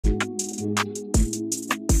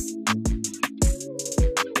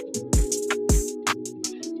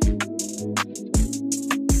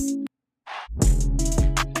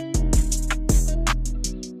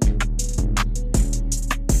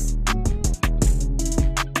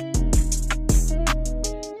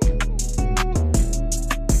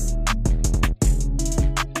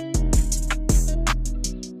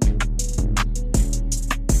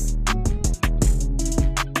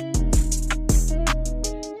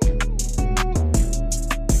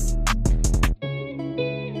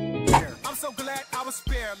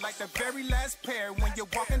rare, like the very last pair. When you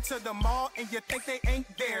walk into the mall and you think they ain't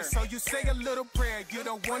there, so you say a little prayer. You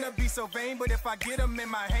don't wanna be so vain, but if I get them in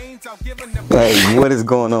my hands, I'll give them the. Hey, what is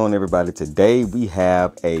going on, everybody? Today we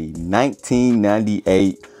have a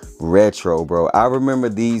 1998 retro, bro. I remember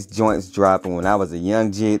these joints dropping when I was a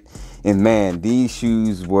young jit, and man, these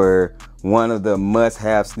shoes were one of the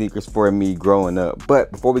must-have sneakers for me growing up.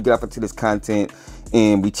 But before we get off into this content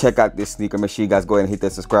and we check out this sneaker, make sure you guys go ahead and hit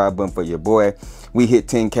that subscribe button for your boy. We hit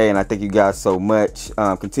 10K, and I thank you guys so much.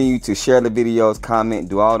 Continue to share the videos, comment,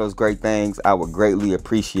 do all those great things. I would greatly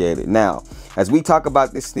appreciate it. Now, as we talk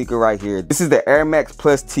about this sneaker right here, this is the Air Max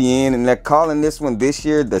Plus TN, and they're calling this one this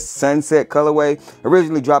year the Sunset colorway.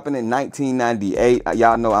 Originally dropping in 1998.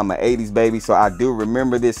 Y'all know I'm an 80s baby, so I do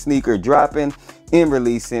remember this sneaker dropping and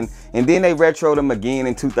releasing, and then they retroed them again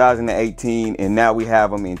in 2018, and now we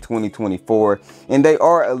have them in 2024, and they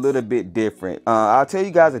are a little bit different. I'll tell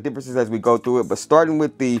you guys the differences as we go through it, but starting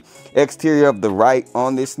with the exterior of the right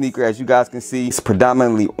on this sneaker, as you guys can see, it's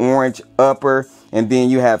predominantly orange upper, and then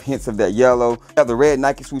you have hints of that yellow. You have the red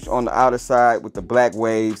Nike swoosh on the outer side with the black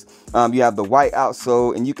waves. You have the white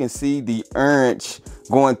outsole, and you can see the orange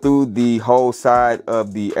going through the whole side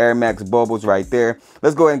of the Air Max bubbles right there.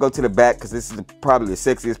 Let's go ahead and go to the back, because this is probably the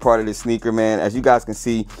sexiest part of this sneaker, man. As you guys can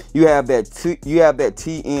see, you have that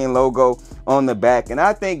TN logo on the back, and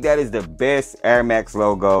I think that is the best Air Max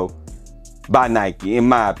logo by Nike, in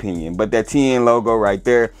my opinion. But that TN logo right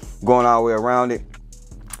there going all the way around it.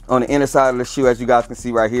 On the inner side of the shoe, as you guys can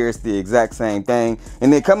see right here, it's the exact same thing.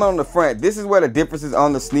 And then coming on the front, this is where the difference is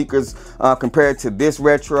on the sneakers compared to this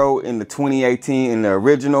retro in the 2018 and the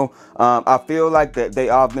original. I feel like that they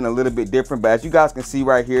all been a little bit different, but as you guys can see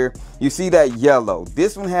right here, you see that yellow.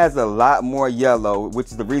 This one has a lot more yellow, which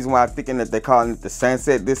is the reason why I'm thinking that they're calling it the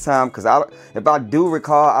Sunset this time, because if I do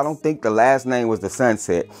recall, I don't think the last name was the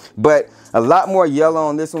Sunset, but a lot more yellow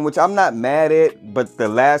on this one, which I'm not mad at. But the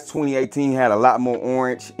last 2018 had a lot more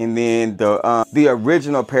orange, and then the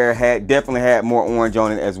original pair definitely had more orange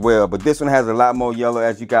on it as well. But this one has a lot more yellow,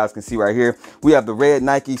 as you guys can see right here. We have the red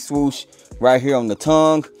Nike swoosh right here on the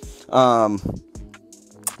tongue.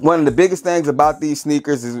 One of the biggest things about these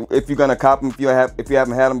sneakers is if you're gonna cop them, if you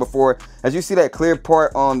haven't had them before, as you see that clear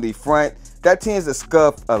part on the front, that tends to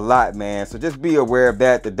scuff a lot, man. So just be aware of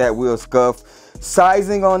that will scuff.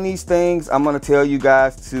 Sizing on these things, I'm gonna tell you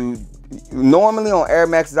guys to, normally on Air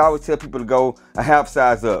Maxes, I always tell people to go a half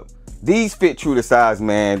size up. These fit true to size,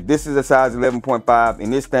 man. This is a size 11.5,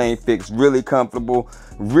 and this thing fits really comfortable,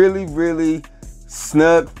 really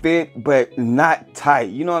snug fit, but not tight.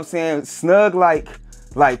 You know what I'm saying? Snug like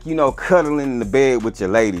you know, cuddling in the bed with your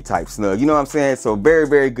lady type snug. You know what I'm saying? So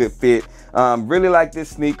very good fit. Really like this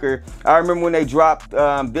sneaker. I remember when they dropped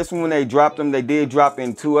this one, when they dropped them, they did drop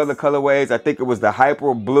in two other colorways. I think it was the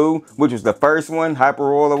Hyper Blue, which was the first one, Hyper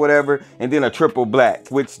Royal or whatever, and then a Triple Black,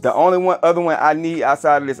 which the only other one I need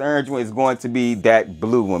outside of this orange one is going to be that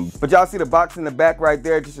blue one. But y'all see the box in the back right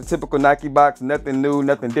there, just a typical Nike box, nothing new,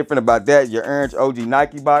 nothing different about that. Your orange OG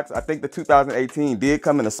Nike box. I think the 2018 did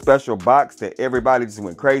come in a special box that everybody just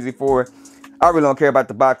went crazy for. I really don't care about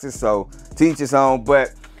the boxes, so to each his own.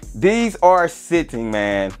 But these are sitting,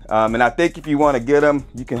 man, and I think if you want to get them,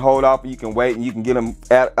 you can hold off, and you can wait, and you can get them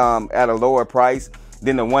at a lower price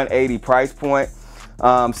than the 180 price point.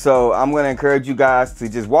 So I'm going to encourage you guys to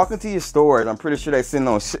just walk into your stores. I'm pretty sure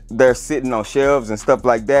they're sitting on shelves and stuff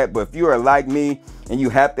like that. But if you are like me and you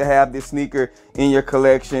have to have this sneaker in your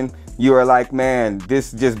collection, you are like, man,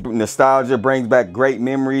 this just nostalgia brings back great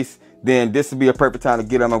memories, then this would be a perfect time to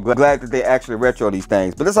get them. I'm glad that they actually retro these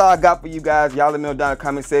things. But that's all I got for you guys. Y'all let me know down in the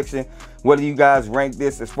comment section, what do you guys rank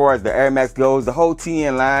this as far as the Air Max goes, the whole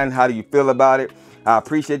TN line? How do you feel about it? I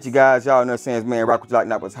appreciate you guys. Y'all know what I'm saying, man. Rock with you like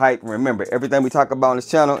not was hype. And remember, everything we talk about on this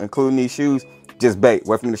channel, including these shoes, just bait.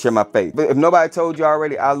 Wait for me to share my faith. But if nobody told you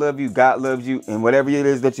already, I love you, God loves you, and whatever it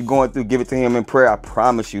is that you're going through, give it to him in prayer. I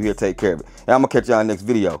promise you he'll take care of it. And I'm gonna catch y'all in the next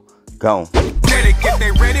video. Gone. If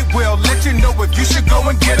they ready, we'll let you know if you should go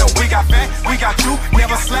and get them. We got fat, we got you,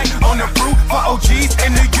 never slack on the fruit for OGs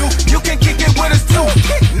and the youth. You can kick it with us too.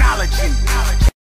 KICKnology.